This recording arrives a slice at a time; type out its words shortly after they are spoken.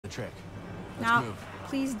trick. Now, Move.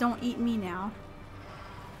 please don't eat me now.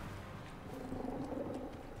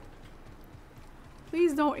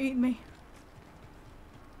 Please don't eat me.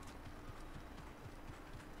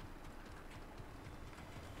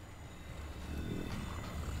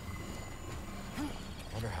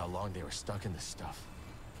 I wonder how long they were stuck in this stuff.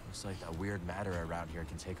 Looks like that weird matter around here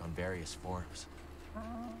can take on various forms.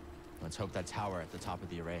 Let's hope that tower at the top of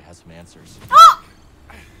the array has some answers. Oh!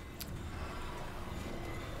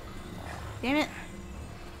 Damn it.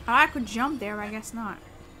 Oh, I could jump there, but I guess not.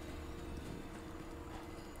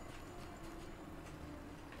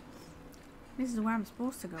 This is where I'm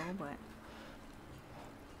supposed to go, but...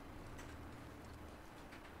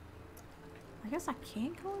 I guess I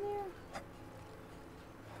can't go there?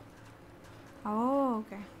 Oh,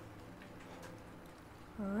 okay.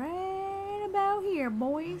 Right about here,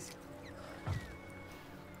 boys.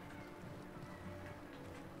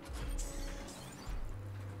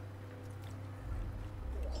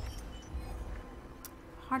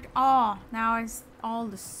 Hard. Oh, now it's all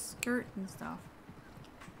the skirt and stuff.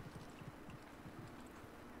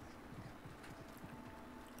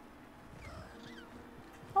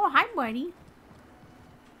 Oh, hi, buddy.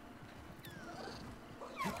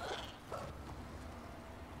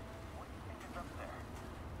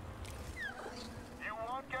 You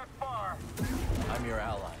won't get far. I'm your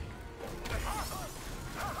ally.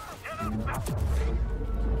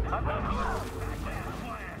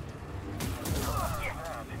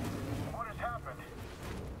 What has happened?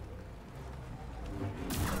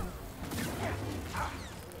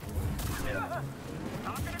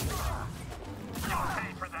 You'll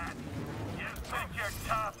pay for that. You think you're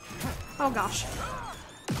tough? Oh, gosh.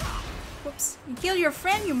 Whoops. You killed your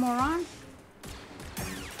friend, you moron.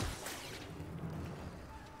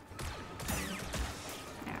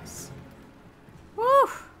 Yes. Woo!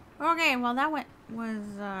 Okay, well, that was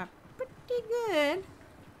pretty good.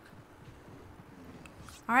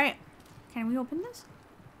 Alright. Can we open this?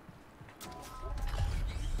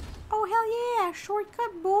 Oh, hell yeah!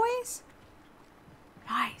 Shortcut, boys!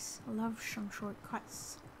 Nice. I love some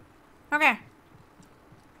shortcuts. Okay.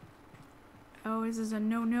 Oh, this is a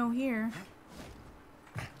no-no here.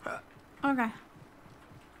 Okay.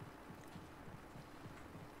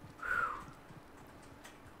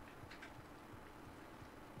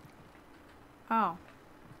 Oh.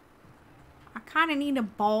 I kind of need a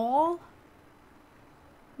ball.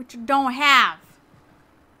 Which I don't have.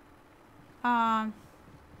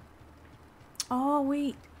 Oh,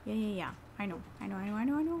 wait. Yeah. I know.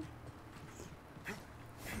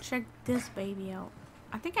 Check this baby out.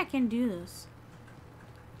 I think I can do this.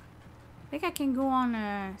 I think I can go on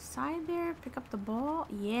the side there, pick up the ball.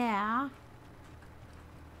 Yeah.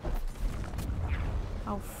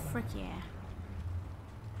 Oh, frick yeah.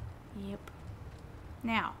 Yep.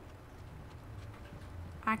 Now.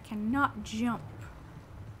 I cannot jump.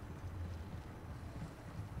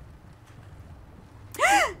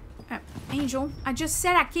 Angel, I just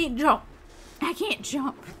said I can't jump. I can't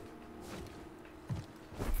jump.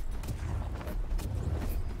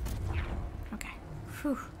 Okay.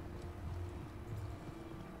 Whew.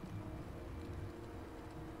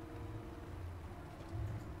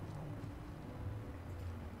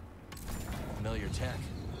 Familiar tech.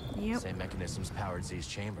 Yep. Same mechanisms powered Z's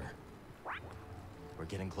chamber. We're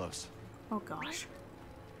getting close. Oh gosh.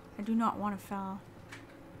 I do not want to fall.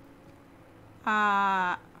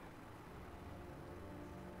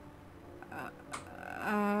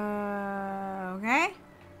 Okay.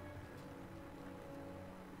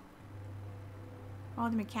 Oh,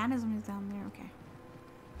 the mechanism is down there. Okay.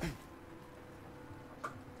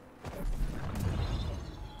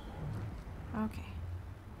 Okay.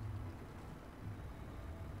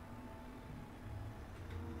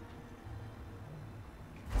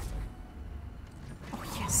 Oh,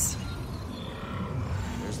 yes.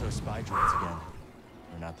 There's those spy droids again.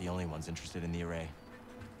 We're not the only ones interested in the array.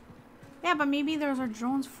 Yeah, but maybe those are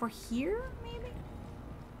drones for here, maybe?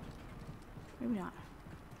 Maybe not.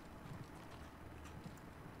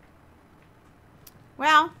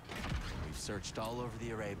 Well. We've searched all over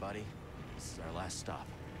the array, buddy. This is our last stop.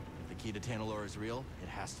 If the key to Tanalorr is real, it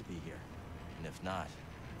has to be here. And if not,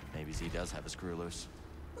 maybe Z does have a screw loose.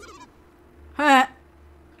 Huh.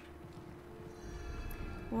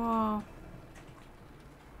 Whoa.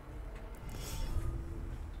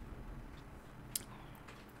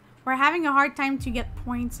 We're having a hard time to get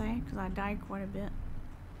points, because I died quite a bit.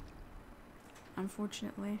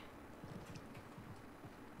 Unfortunately.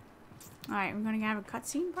 Alright, we're gonna have a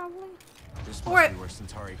cutscene probably? This Or must be where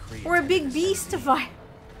Centauri Kree or a big intended beast to send fight.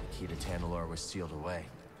 The key to Tanalorr was sealed away.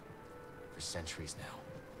 For centuries now.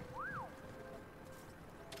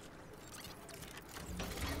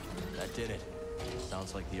 did it.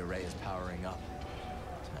 Sounds like the array is powering up.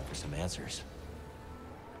 Time for some answers.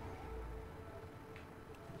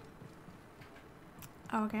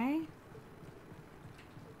 Okay.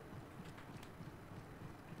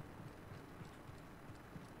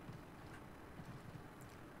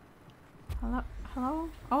 Hello? Hello?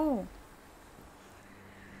 Oh.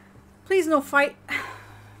 Please no fight.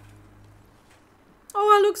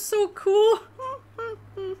 Oh, it looks so cool.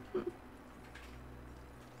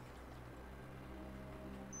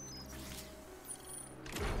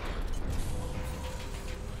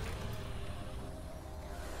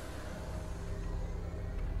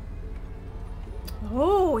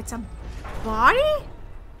 Oh, it's a body?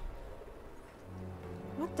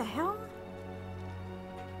 What the hell?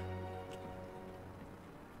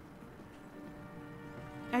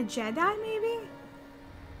 A Jedi, maybe?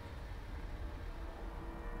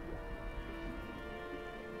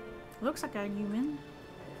 Looks like a human.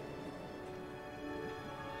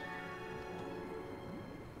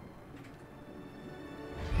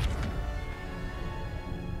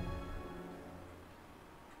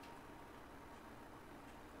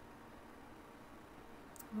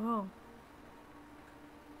 Whoa.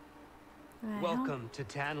 Welcome to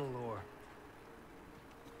Tanalore.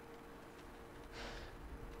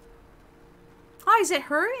 Oh, is it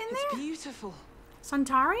her in It's there? beautiful.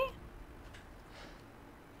 Santari?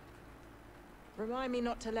 Remind me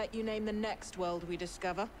not to let you name the next world we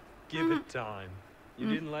discover. Give it time. You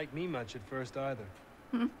didn't like me much at first either.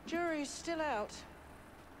 Jury's still out.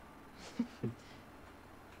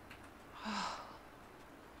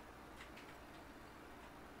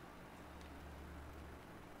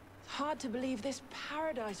 Hard to believe this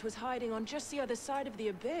paradise was hiding on just the other side of the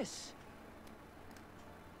abyss.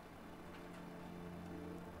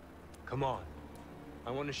 Come on.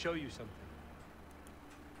 I want to show you something.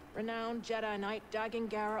 Renowned Jedi Knight Dagan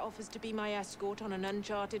Gera offers to be my escort on an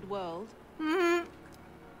uncharted world.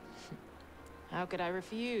 How could I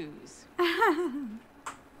refuse?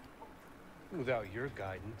 Without your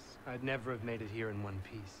guidance, I'd never have made it here in one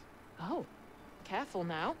piece. Oh, careful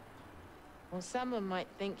now. Well, someone might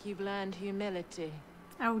think you've learned humility.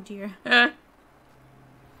 Oh dear. I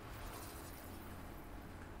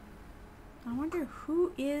wonder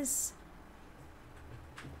who is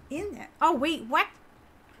in there. Oh wait, what?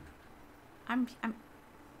 I'm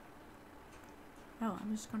Oh,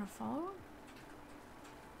 I'm just gonna follow him?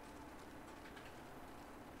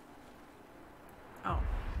 Oh.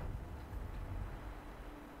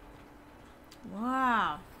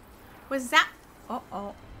 Wow. Was that?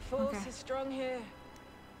 Uh-oh. Force Okay. is strong here.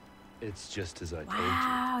 It's just as I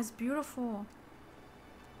Wow, it's beautiful. told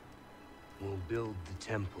you. We'll build the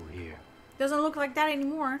temple here. Doesn't look like that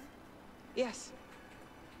anymore. Yes.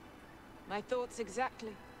 My thoughts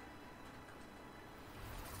exactly.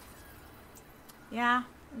 Yeah,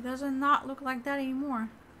 it doesn't not look like that anymore.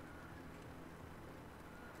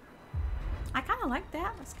 I kind of like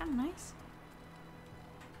that. That's kind of nice.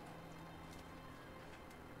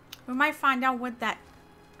 We might find out what that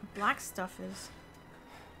black stuff is.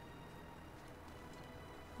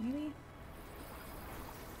 Maybe?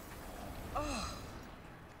 Oh,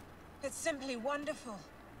 it's simply wonderful.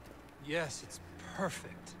 Yes, it's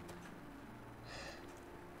perfect.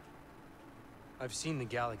 I've seen the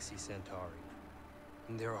galaxy, Centauri.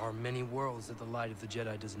 And there are many worlds that the light of the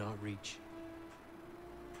Jedi does not reach.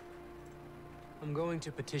 I'm going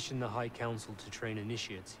to petition the High Council to train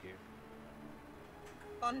initiates here.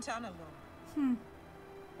 On Tanalore.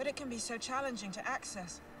 But it can be so challenging to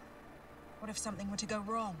access. What if something were to go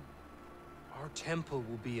wrong? Our temple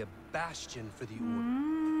will be a bastion for the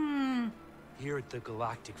Order, here at the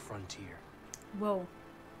galactic frontier. Whoa.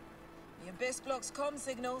 The Abyss blocks comm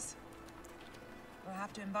signals. We'll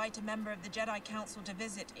have to invite a member of the Jedi Council to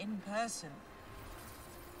visit in person.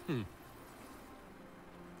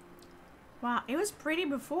 Wow, it was pretty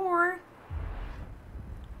before.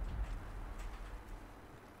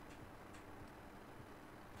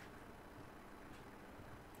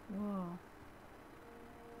 Whoa.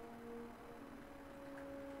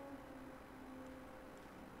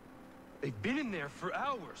 They've been in there for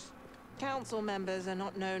hours. Council members are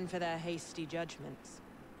not known for their hasty judgments.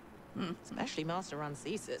 Especially Master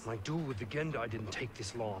Rancesis. My duel with the Gendai didn't take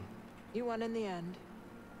this long. You won in the end.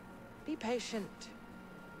 Be patient.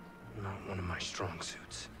 Not one of my strong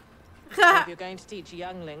suits. If you're going to teach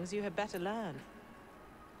younglings, you had better learn.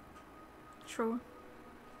 True.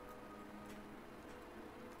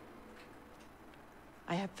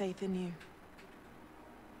 I have faith in you.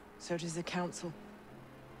 So does the Council.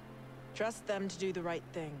 Trust them to do the right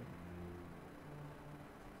thing.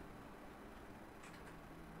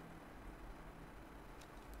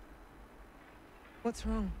 What's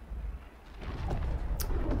wrong?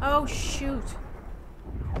 Oh, shoot.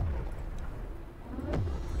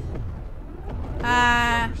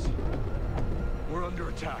 We're under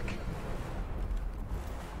attack.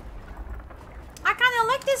 I kind of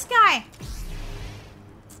like this guy.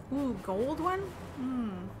 Ooh, gold one?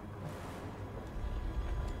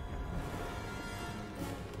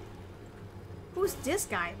 Who's this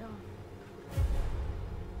guy, though?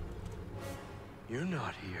 You're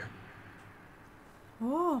not here.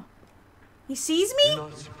 Oh. He sees me? You're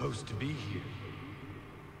not supposed to be here.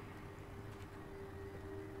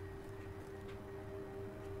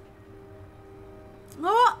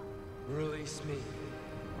 Oh! Release me.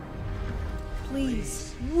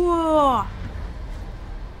 Please. Whoa!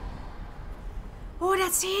 Oh,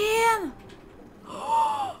 that's him!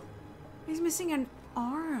 He's missing an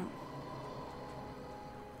arm.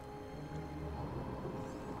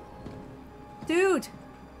 Dude!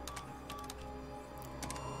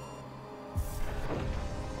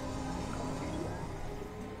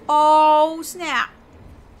 Oh, snap!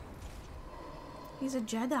 He's a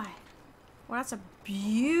Jedi. Well, that's a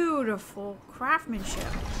beautiful craftsmanship.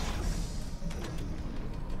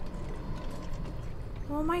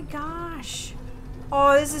 Oh my gosh.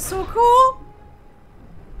 Oh, this is so cool.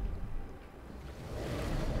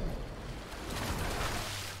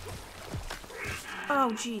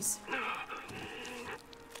 Oh, jeez.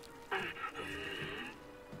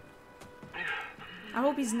 I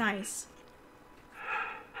hope he's nice.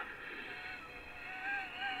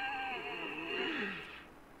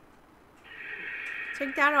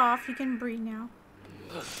 Take that off. You can breathe now.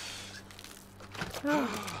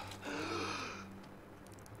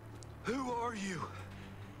 Who are you?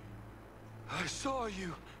 I saw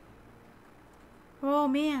you. Oh,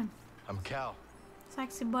 man. I'm Cal.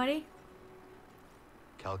 Sexy buddy.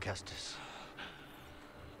 Cal Kestis.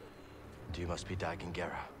 You must be Dagan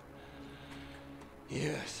Gera.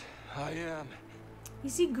 Yes, I am.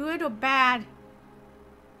 Is he good or bad?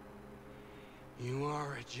 You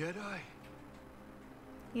are a Jedi?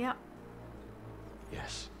 Yep.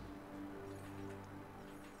 Yes.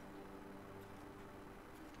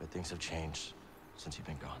 But things have changed since you've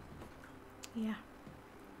been gone. Yeah.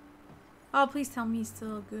 Oh, please tell me he's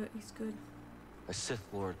still good. He's good. A Sith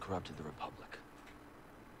Lord corrupted the Republic.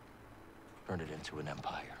 Turned it into an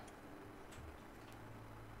empire.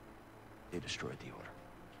 They destroyed the Order.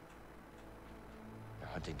 They're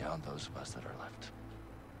hunting down those of us that are left.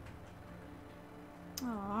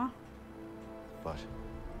 Aww. But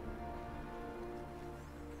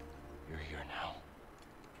you're here now.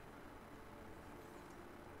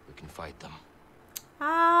 We can fight them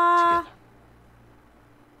together.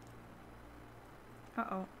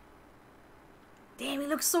 Uh-oh. Damn, he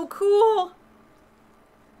looks so cool.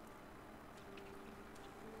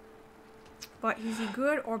 But is he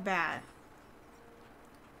good or bad?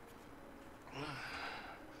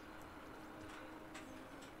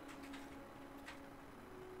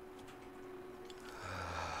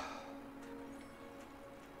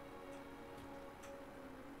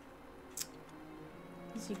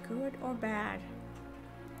 Is he good or bad?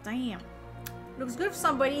 Damn. Looks good for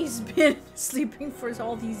somebody who's been sleeping for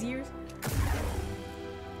all these years.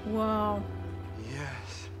 Whoa.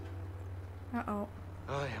 Yes. Uh-oh.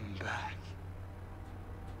 I am back.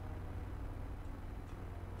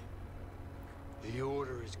 The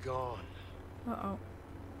Order is gone. Uh-oh.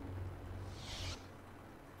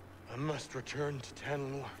 I must return to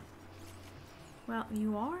Tanalorr. Well,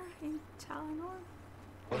 you are in Tanalorr?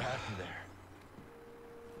 What happened there?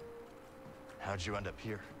 How'd you end up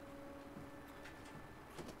here?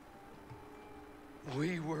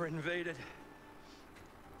 We were invaded.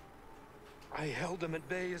 I held them at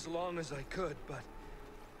bay as long as I could, but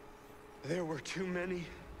there were too many.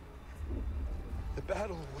 The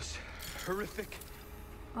battle was horrific.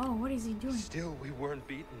 Oh, what is he doing? Still, we weren't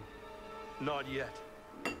beaten. Not yet.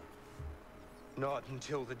 Not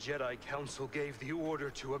until the Jedi Council gave the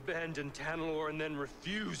order to abandon Tanalorr and then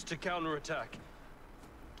refused to counterattack.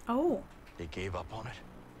 Oh. They gave up on it?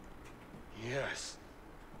 Yes.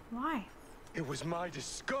 Why? It was my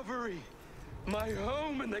discovery. My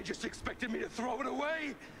home, and they just expected me to throw it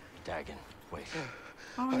away? Dagan, wait.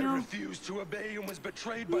 Oh, I no. refused to obey and was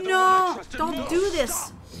betrayed by the one I No! trusted Don't most. do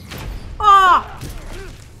this! Oh!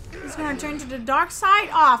 He's gonna turn to the dark side?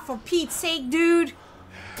 Oh, for Pete's sake, dude!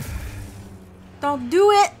 Don't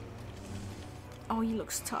do it! Oh, he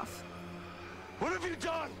looks tough. What have you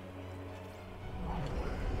done?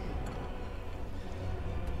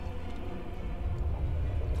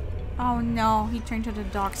 Oh no, he turned to the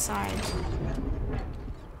dark side.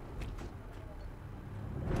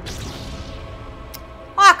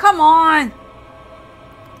 Oh, come on!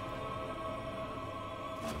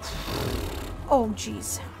 Oh,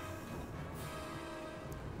 jeez.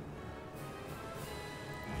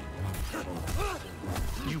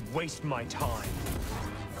 You waste my time.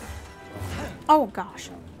 Oh, gosh.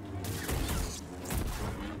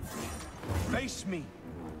 Face me.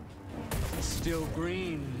 Still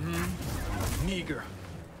green, hmm? Meager.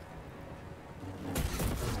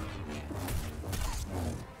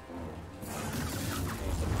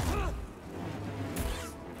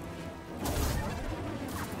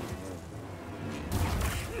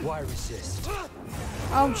 Why resist?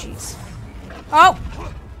 Oh, jeez. Oh!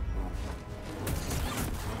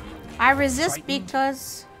 I resist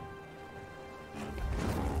because...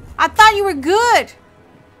 I thought you were good!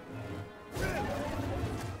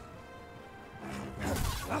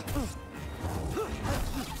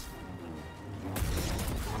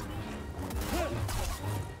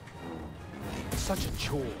 Such a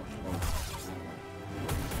chore.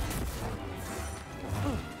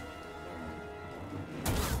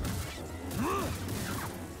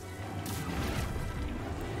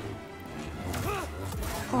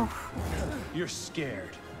 Oh. You're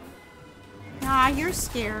scared. Nah, you're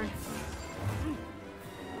scared.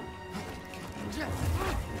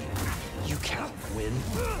 You can't win.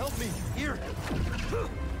 Help me! Here!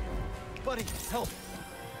 Buddy, help!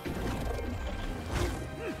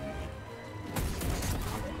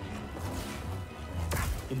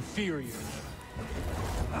 Inferior.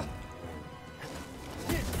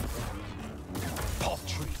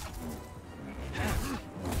 Paltry.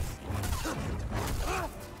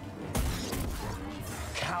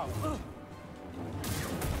 Cow.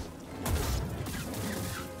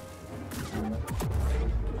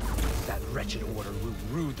 That wretched order will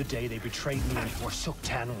rue the day they betrayed me and forsook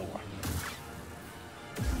Tanalor.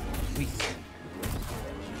 Weak.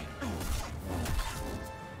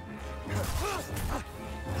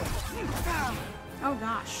 Oh,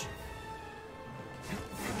 gosh.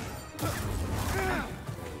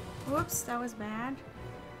 Whoops, that was bad.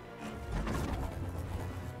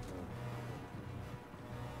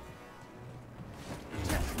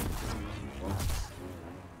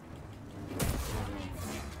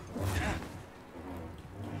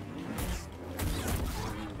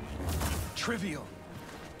 Trivial.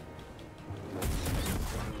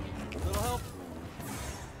 Little help?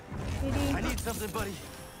 Kitty. I need something, buddy.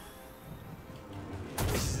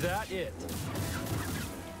 Is that it?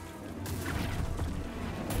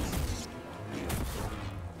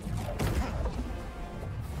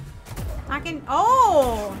 I can...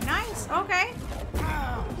 Oh! Nice. Okay.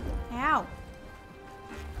 Ow.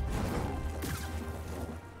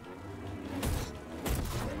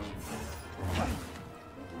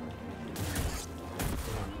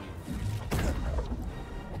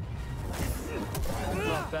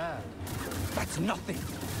 Not bad. That's nothing.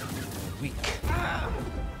 Weak.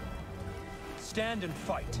 Stand and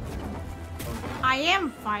fight. I am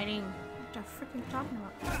fighting. What the frick are you talking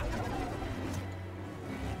about?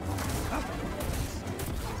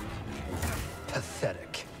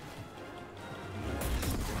 Pathetic.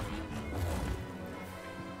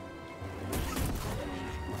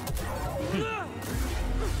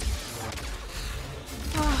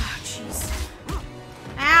 Oh, jeez.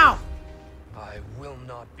 Ow! I will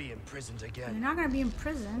not be imprisoned You're again. not gonna be in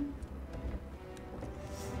prison.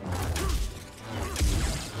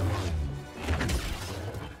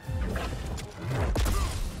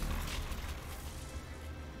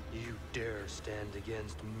 You dare stand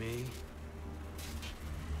against me?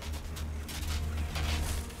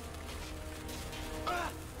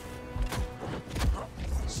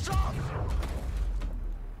 Stop!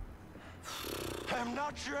 I'm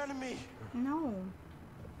not your enemy. No.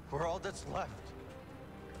 We're all that's left.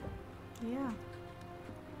 Yeah.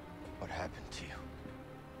 What happened to you?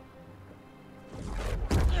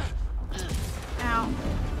 Ow.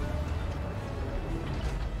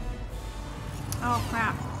 Oh,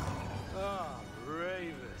 crap. Ah,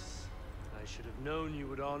 Ravis. I should have known you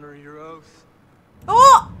would honor your oath.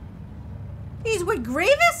 Oh! He's with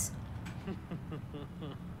Gravis?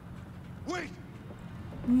 Wait!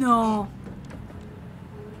 No.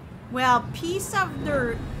 Well, piece of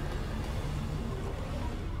dirt.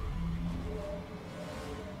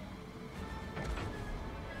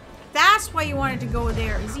 That's why you wanted to go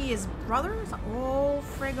there. Is he his brother? Oh,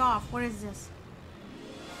 frig off. What is this?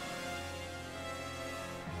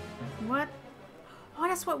 What? Oh,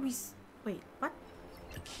 that's what we... Wait, what?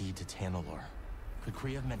 The key to Tanalor. Could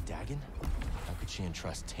Kree have met Dagon? How could she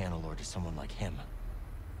entrust Tanalor to someone like him?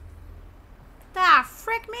 Ah,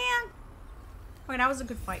 frick, man. Okay, that was a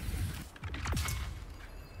good fight.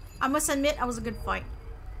 I must admit, that was a good fight.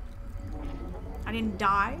 I didn't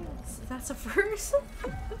die. That's a first.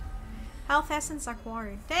 Health essence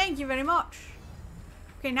acquired. Thank you very much.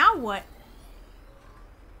 Okay, now what?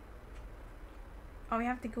 Oh, we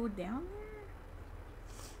have to go down there?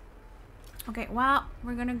 Okay, well,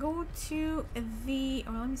 we're gonna go to the...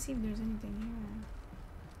 Oh, let me see if there's anything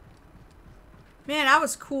here. Man, that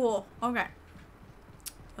was cool. Okay.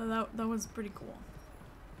 That was pretty cool.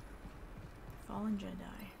 Fallen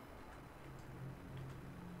Jedi.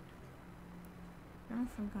 I don't know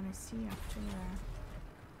if I'm gonna see after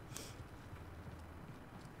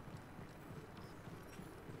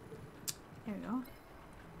there we go.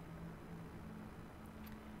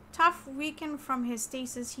 Tough, weakened from his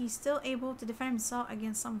stasis, he's still able to defend himself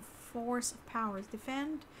against some force of powers.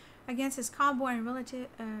 Defend against his combo and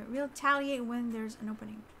retaliate when there's an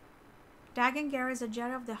opening. Dagan Gera is a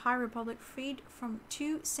Jedi of the High Republic, freed from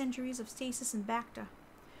 2 centuries of stasis in Bacta.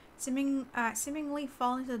 Seemingly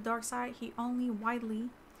falling to the dark side, he only widely,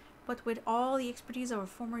 but with all the expertise of a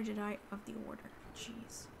former Jedi of the Order.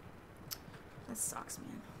 Jeez. That sucks,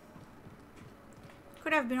 man.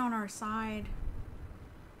 Could have been on our side.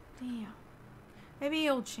 Damn. Maybe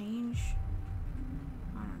he'll change.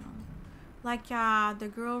 I don't know. Like the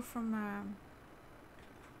girl from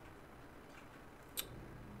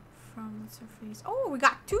what's her face? Oh, we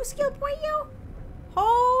got 2 skill point, yo.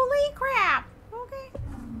 Holy crap. Okay.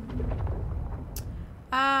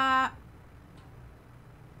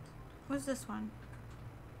 What's this one?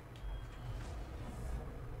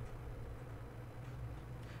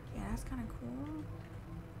 Yeah, that's kind of cool.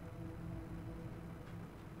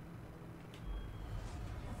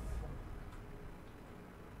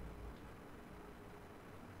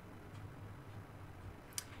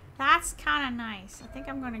 That's kind of nice. I think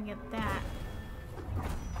I'm gonna get that.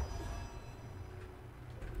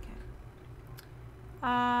 Okay.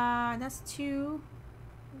 That's 2.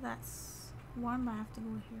 That's 1, but I have to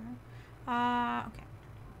go here. Okay.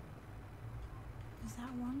 Is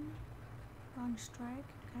that 1? Launch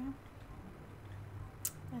strike. Okay.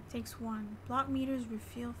 That takes 1. Block meters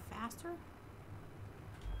refill faster.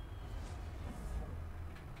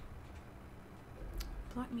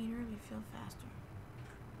 Block meter refill faster.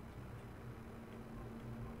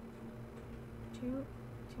 2,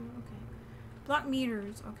 okay. Block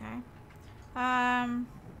meters, okay.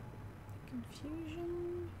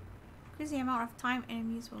 Confusion. Increase the amount of time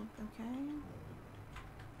enemies will, okay.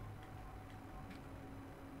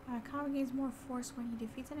 Combat gains more force when he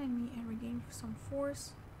defeats an enemy and regains some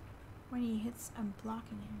force when he hits a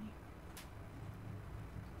blocking enemy.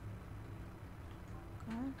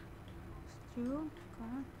 Okay. 2,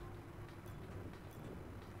 okay.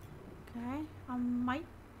 Okay, I might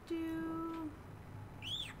do...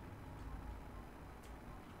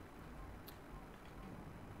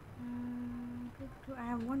 I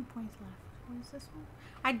have 1 point left. What is this one?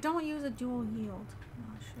 I don't use a dual yield. I'm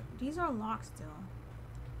not sure. These are locked still.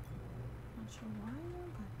 Not sure why,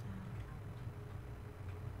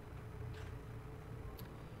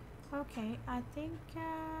 but okay, I think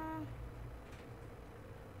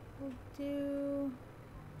we'll do...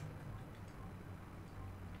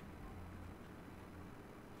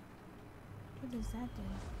 What does that do?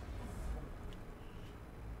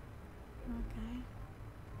 Okay.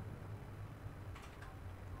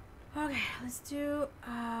 Okay, let's do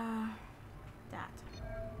that.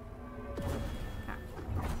 Okay.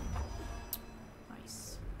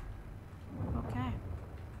 Nice. Okay.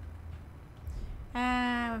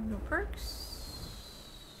 No perks.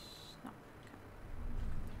 No. Okay.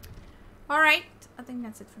 All right. I think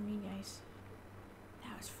that's it for me, guys.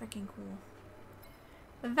 That was freaking cool.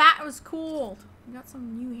 That was cool. We got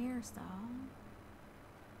some new hairstyle.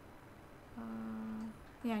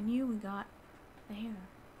 Yeah, I knew we got the hair.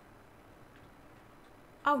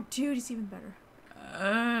 Oh, dude, it's even better.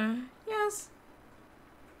 Yes.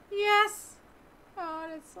 Yes. Oh,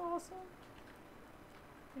 that's awesome.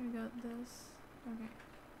 Here we got this. Okay.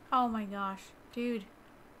 Oh my gosh, dude.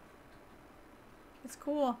 It's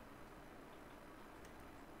cool.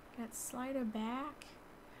 Got slider back.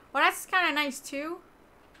 Well, that's kind of nice too.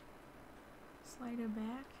 Slider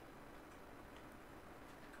back.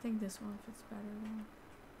 I think this one fits better though.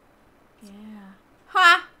 Yeah.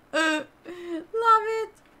 Ha! Love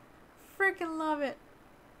it! Freaking love it.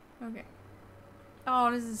 Okay.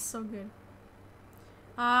 Oh, this is so good.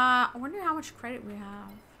 I wonder how much credit we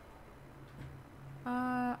have.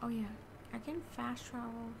 Oh yeah. I can fast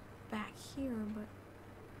travel back here, but...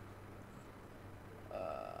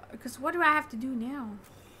 because what do I have to do now?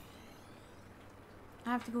 I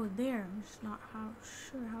have to go there. I'm just not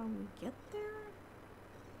sure how we get there.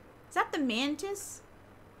 Is that the Mantis?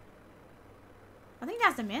 I think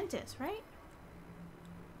that's the Mantis, right?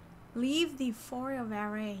 Leave the Fort of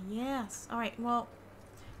Array. Yes. Alright, well,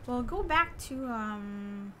 we'll go back to,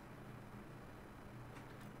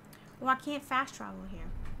 well, I can't fast travel here.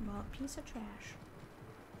 Well, piece of trash.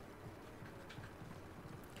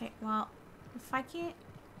 Okay, well, if I can't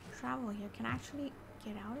travel here, can I actually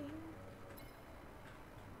get out of here?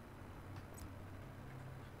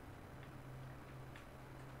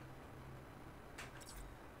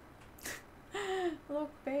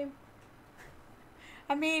 Look, babe.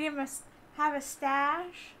 I made him have a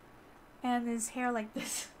stash and his hair like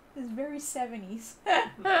this. It's very 70s.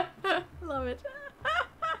 Love it.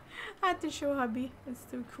 I had to show hubby. It's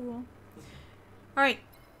too cool. Alright,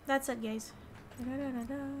 that's it, guys.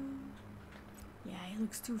 Da-da-da-da-da. Yeah, he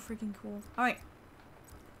looks too freaking cool. Alright.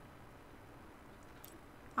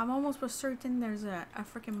 I'm almost for certain there's a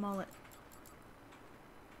freaking mullet.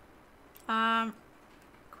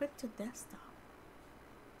 Quit to desktop.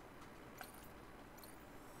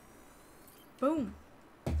 Boom.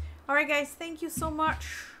 Alright, guys, thank you so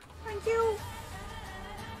much. Thank you.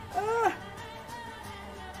 Oh,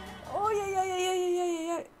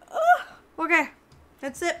 yeah. Okay,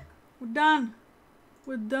 that's it. We're done.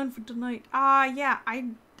 We're done for tonight. Yeah,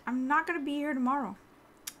 I'm not gonna be here tomorrow.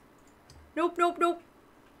 Nope.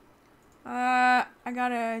 I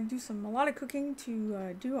gotta do a lot of cooking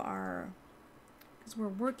to do our, because we're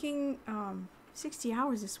working 60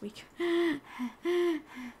 hours this week.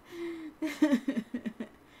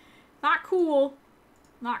 Not cool.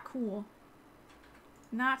 Not cool.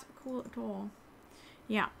 Not cool at all.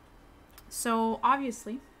 Yeah. So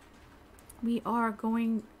obviously we are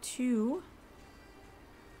going to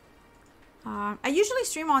I usually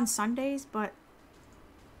stream on Sundays, but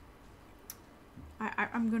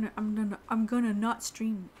I'm gonna not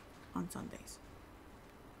stream on Sundays.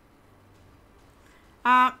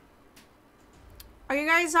 Are you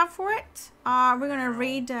guys up for it? We're gonna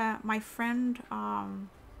raid my friend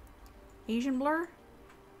Asian Blur.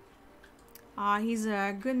 He's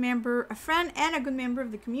a good member, a friend and a good member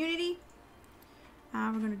of the community.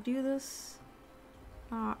 We're gonna do this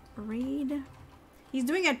raid. He's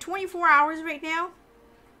doing it 24 hours right now.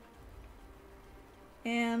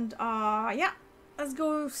 And yeah, let's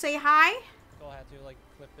go say hi. I'll have to like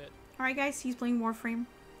clip it. Alright guys, he's playing Warframe.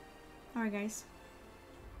 Alright guys.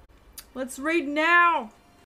 Let's raid now!